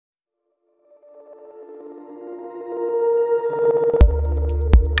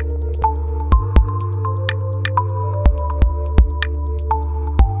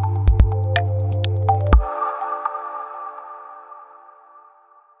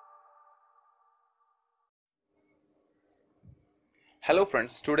Hello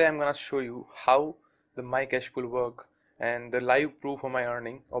friends, today I'm gonna show you how the My Cashpool work and the live proof of my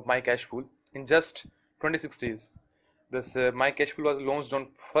earning of My Cashpool in just 26 days. This My Cashpool was launched on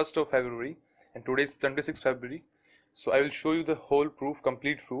 1st of February and today is 26th February. So I will show you the whole proof,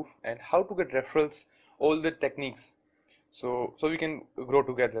 complete proof, and how to get referrals, all the techniques. So we can grow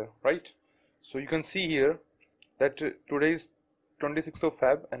together, right? So you can see here that today is 26th of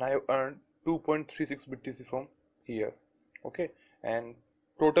Feb and I have earned 2.36 BTC from here. Okay, and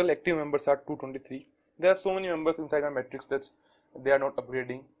total active members are 223. There are so many members inside my metrics that they are not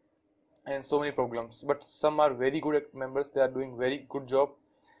upgrading and so many problems, but some are very good members, they are doing very good job.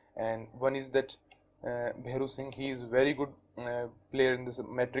 And one is that Bheru Singh, he is very good player in this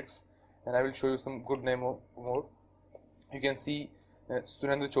metrics, and I will show you some good name more. You can see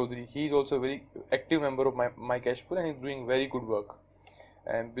Surendra Chaudhary, he is also a very active member of my Cashpool and he is doing very good work.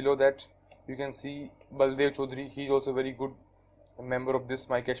 And below that you can see Baldev Chaudhary, he is also very good member of this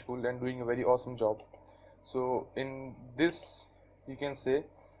My Cashpool and doing a very awesome job. So in this you can say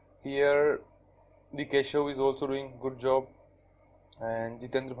here the Keshav is also doing good job, and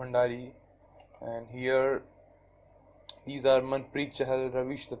Jitendra Bhandari, and here these are Manpreet Chahal,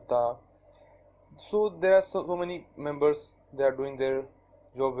 Ravish Datta. So there are so many members, they are doing their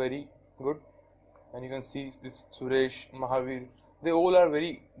job very good. And you can see this Suresh, Mahavir, they all are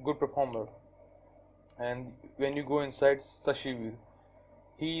very good performer. And when you go inside Sashivir,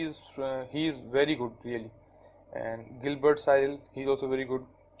 he is very good really. And Gilbert Cyril, he is also very good.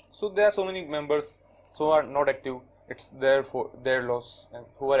 So there are so many members so are not active, it's their for their loss, and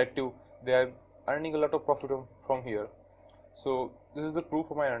who are active, they are earning a lot of profit from here. So this is the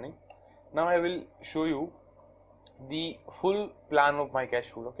proof of my earning. Now I will show you the full plan of My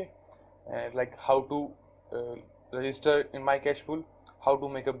Cashpool. Okay, like how to register in My Cashpool, how to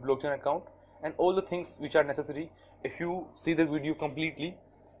make a blockchain account, and all the things which are necessary. If you see the video completely,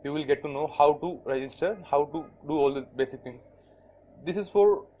 you will get to know how to register, how to do all the basic things. This is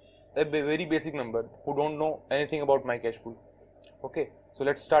for a very basic member who don't know anything about My Cashpool. Okay, so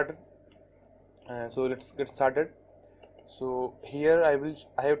let's start. So let's get started. So here I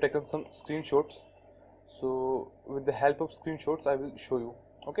have taken some screenshots. So with the help of screenshots I will show you.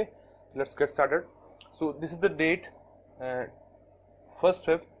 Okay, let's get started. So this is the date, 1st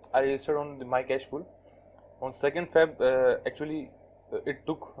Feb I registered on the My Cashpool. On 2nd Feb actually it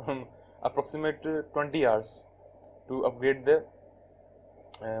took approximate 20 hours to upgrade the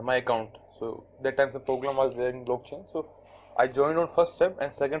my account. So that time the program was there in blockchain. So I joined on 1st Feb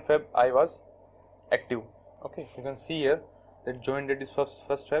and 2nd Feb I was active. Okay, you can see here that join date is first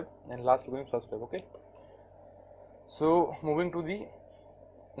Feb and last login is 1st Feb. Okay, so moving to the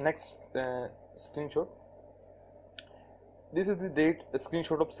next screenshot. This is the date, a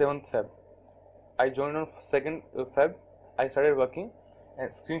screenshot of 7th Feb. I joined on 2nd Feb, I started working, and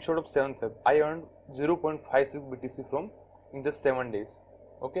screenshot of 7th Feb. I earned 0.56 BTC from in just 7 days.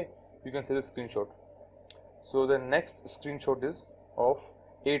 Okay, you can see the screenshot. So the next screenshot is of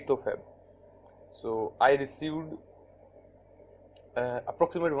 8th of Feb. So I received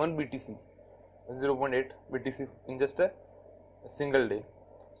approximate 1 BTC, 0.8 BTC in just a single day.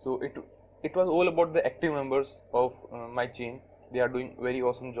 So it was all about the active members of my chain. They are doing very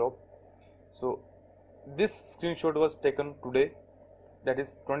awesome job. So this screenshot was taken today, that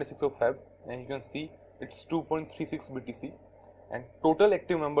is 26th of Feb, and you can see it's 2.36 BTC and total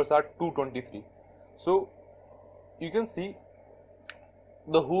active members are 223. So you can see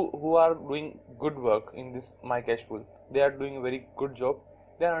the who are doing good work in this My Cashpool, they are doing a very good job,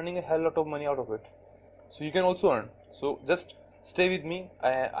 they are earning a hell lot of money out of it. So you can also earn. So just stay with me.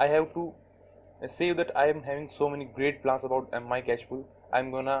 I have to say that I am having so many great plans about My Cashpool.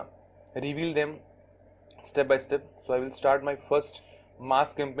 I'm gonna reveal them step by step. So I will start my first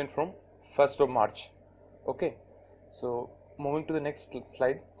mass campaign from 1st of March. Okay, so moving to the next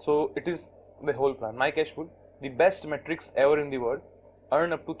slide. So it is the whole plan. My Cashpool, the best metrics ever in the world.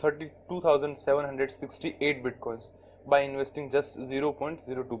 Earn up to 32,768 bitcoins by investing just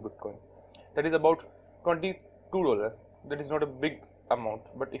 0.02 bitcoin. That is about $22. That is not a big amount,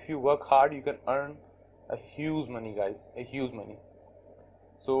 but if you work hard you can earn a huge money, guys, a huge money.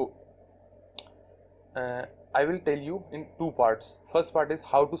 So I will tell you in two parts. First part is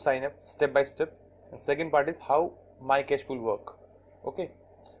how to sign up step by step, and second part is how My Cashpool work. Okay,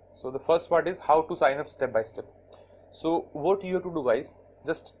 so the first part is how to sign up step by step. So what you have to do, guys,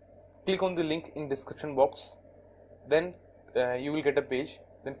 just click on the link in description box, then you will get a page,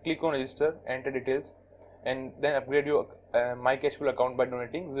 then click on register, enter details, and then upgrade your My Cashpool account by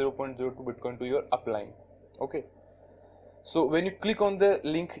donating 0.02 bitcoin to your upline. Okay, so when you click on the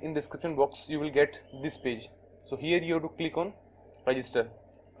link in description box, you will get this page. So here you have to click on register,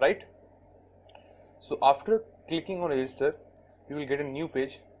 right? So after clicking on register, you will get a new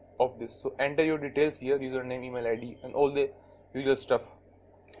page of this. So enter your details here, username, email ID, and all the usual stuff.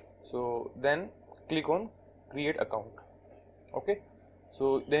 So then click on create account. Okay,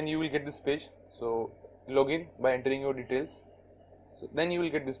 so then you will get this page. So login by entering your details. So then you will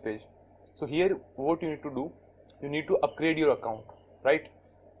get this page. So here what you need to do, you need to upgrade your account, right?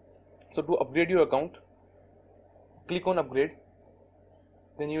 So to upgrade your account, click on upgrade,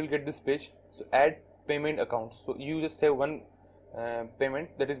 then you will get this page. So add payment accounts. So you just have one payment,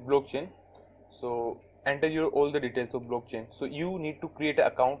 that is blockchain. So enter your all the details of blockchain. So you need to create an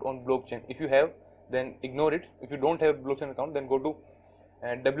account on blockchain. If you have, then ignore it. If you don't have a blockchain account, then go to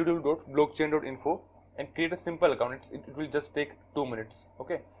www.blockchain.info and create a simple account. It will just take 2 minutes.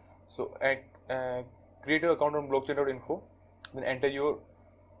 Okay, so create your account on blockchain.info, then enter your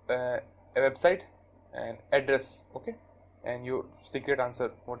website and address, okay, and your secret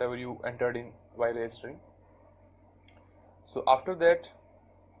answer, whatever you entered in while registering. So after that,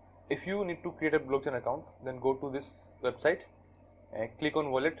 if you need to create a blockchain account, then go to this website and click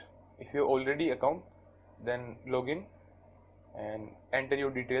on wallet. If you have already account, then login and enter your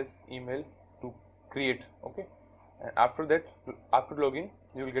details, email to create, okay, and after that, after login,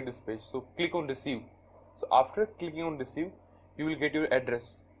 you will get this page. So click on receive. So after clicking on receive, you will get your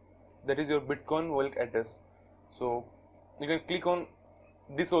address, that is your Bitcoin wallet address. So you can click on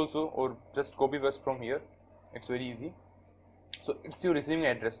this also, or just copy paste from here, it's very easy. So it's your receiving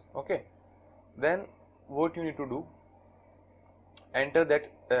address, okay. Then what you need to do, enter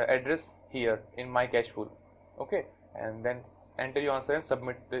that address here in my Cashpool, okay, and then enter your answer and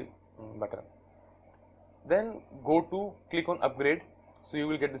submit the button. Then go to click on upgrade. So you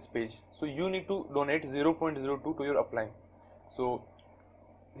will get this page. So you need to donate 0.02 to your upline. So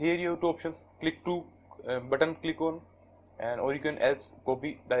here you have two options, click to button, click on, and or you can else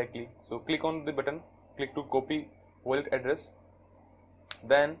copy directly. So click on the button, click to copy wallet address,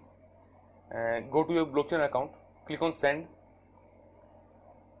 then go to your blockchain account, click on send,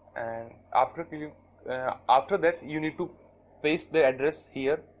 and after that you need to paste the address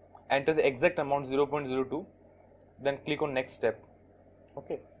here, enter the exact amount 0.02, then click on next step,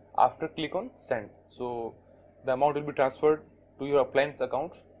 okay. After click on send, so the amount will be transferred to your appliance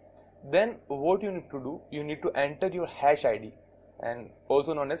account. Then what you need to do, you need to enter your hash ID and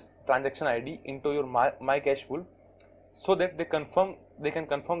also known as transaction ID into your my Cashpool, so that they can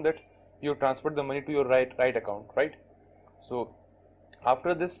confirm that you transferred the money to your right account, right? So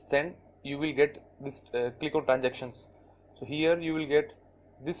after this send, you will get this click on transactions. So here you will get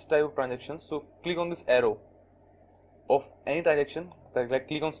this type of transactions. So click on this arrow of any transaction, like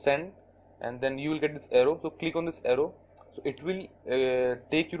click on send, and then you will get this arrow. So click on this arrow, so it will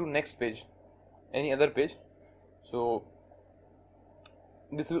take you to next page, any other page. So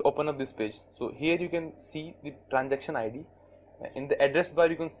this will open up this page. So here you can see the transaction ID. In the address bar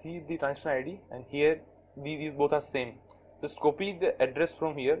you can see the transaction ID, and here these both are same. Just copy the address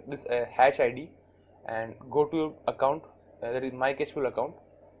from here, this hash ID, and go to your account, that is my Cashpool account,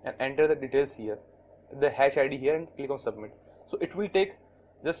 and enter the details here, the hash ID here, and click on submit. So it will take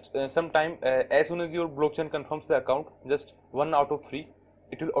just some time. As soon as your blockchain confirms the account, just 1 out of 3,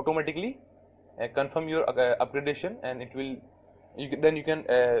 it will automatically confirm your upgradation, and it will then you can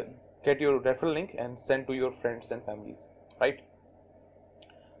get your referral link and send to your friends and families, right?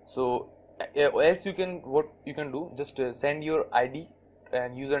 So else you can, what you can do, just send your ID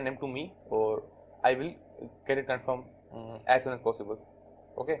and username to me, or I will get it confirmed as soon as possible,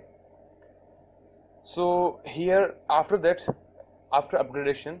 okay. So here after that, after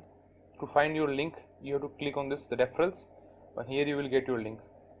upgradation, to find your link, you have to click on this, the referrals, and here you will get your link,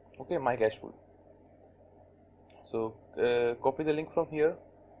 okay, my Cashpool. So copy the link from here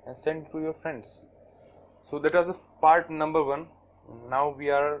and send it to your friends. So that was the part number 1. Now we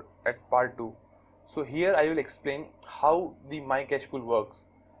are at part 2. So here I will explain how the my Cashpool works,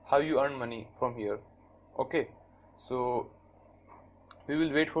 how you earn money from here, okay. So we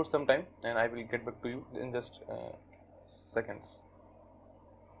will wait for some time and I will get back to you in just seconds.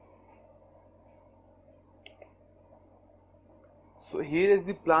 So here is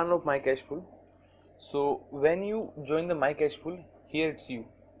the plan of my Cashpool. So when you join the my Cashpool, here it's you,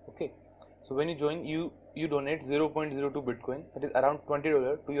 okay. So when you join, you donate 0.02 Bitcoin, that is around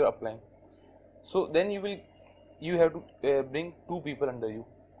 $20 to your upline. So then you have to bring 2 people under you.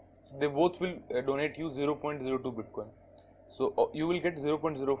 So they both will donate you 0.02 Bitcoin. So you will get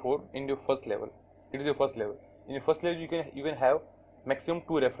 0.04 in your first level. It is your first level. In your first level, you can have maximum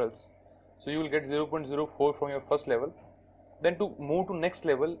 2 referrals. So you will get 0.04 from your first level. Then to move to next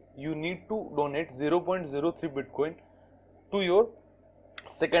level, you need to donate 0.03 Bitcoin to your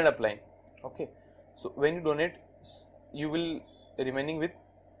second upline. Okay, so when you donate, you will remaining with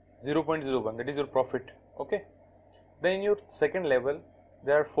 0.01, that is your profit. Okay, then in your second level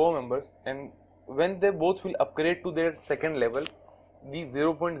there are 4 members, and when they both will upgrade to their second level, the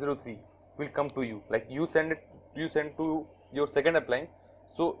 0.03 will come to you. Like you send to your second upline,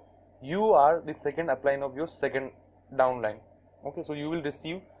 so you are the second upline of your second downline. Okay, so you will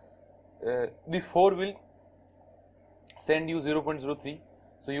receive the 4 will send you 0.03,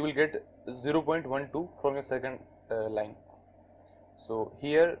 so you will get 0.12 from your second line. So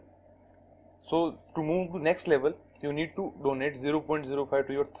here, so to move to next level, you need to donate 0.05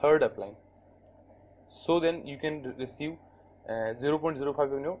 to your third upline. So then you can receive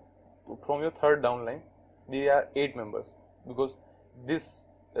 0.05 from your third downline. They are 8 members, because this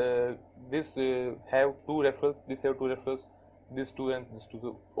have 2 referrals, this have 2 referrals, this 2 and this 2.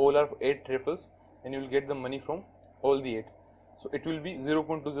 So all are 8 referrals, and you will get the money from all the 8. So it will be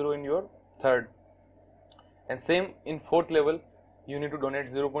 0.20 in your third, and same in fourth level. You need to donate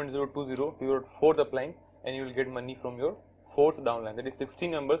 0.020 to your fourth upline, and you will get money from your fourth downline. That is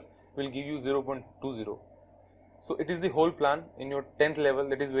 16 members will give you 0.20. So it is the whole plan in your 10th level.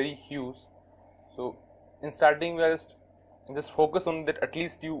 That is very huge. So in starting we are just focus on that, at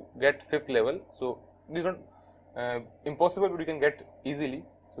least you get 5th level. So it is not impossible, but you can get easily.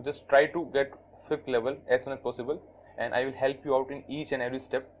 So just try to get 5th level as soon as possible, and I will help you out in each and every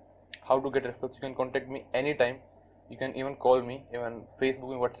step how to get referrals. You can contact me anytime. You can even call me, even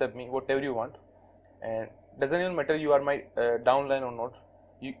Facebook, WhatsApp me, whatever you want. And doesn't even matter you are my downline or not.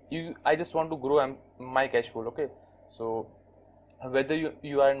 I just want to grow my Cashpool. Okay, so whether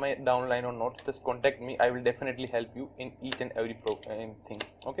you are in my downline or not, just contact me. I will definitely help you in each and every thing.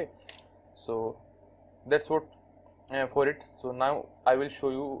 Okay, so that's what for it. So now I will show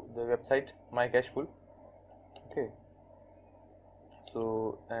you the website my Cashpool. Okay,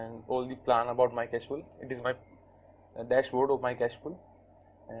 so and all the plan about my Cashpool. It is my dashboard of my Cashpool,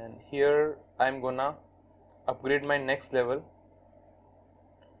 and here I'm gonna upgrade my next level.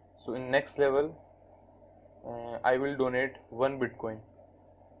 So in next level I will donate 1 Bitcoin.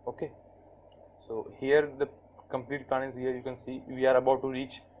 Okay, so here the complete plan is here. You can see we are about to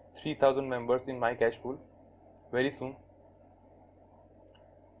reach 3000 members in my Cashpool very soon.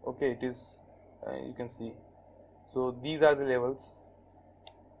 Okay, it is you can see. So these are the levels.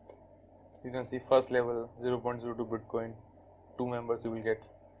 You can see first level 0.02 Bitcoin, 2 members you will get.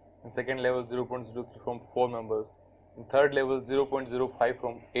 In second level 0.03 from 4 members. In third level 0.05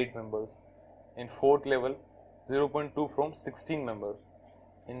 from 8 members. In fourth level 0.2 from 16 members.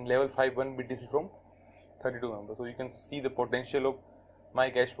 In level 5 1 BTC from 32 members. So you can see the potential of my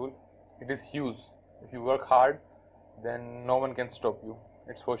Cashpool. It is huge. If you work hard, then no one can stop you.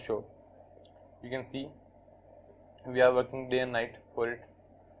 It's for sure. You can see we are working day and night for it,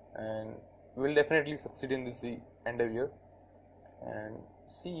 and we will definitely succeed in this endeavor. And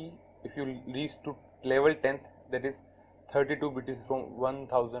see, if you reach to level 10th, that is 32 BTC from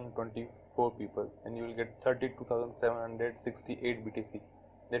 1024 people, and you will get 32,768 BTC.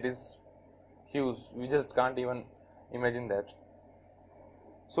 That is huge. We just can't even imagine that.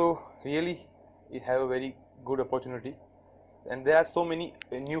 So really you have a very good opportunity, and there are so many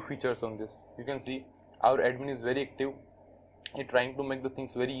new features on this. You can see our admin is very active. He's trying to make the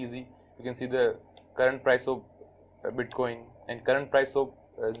things very easy. You can see the current price of Bitcoin and current price of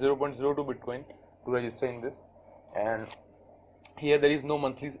 0.02 Bitcoin to register in this. And here there is no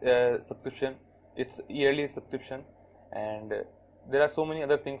monthly subscription, it's yearly subscription. And there are so many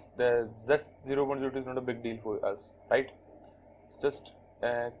other things. Just 0.02 is not a big deal for us, right? Just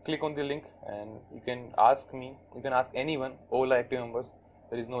click on the link and you can ask me, you can ask anyone, all active members.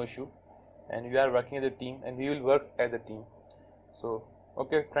 There is no issue, and we are working as a team, and we will work as a team. So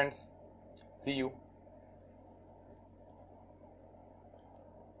okay friends, see you.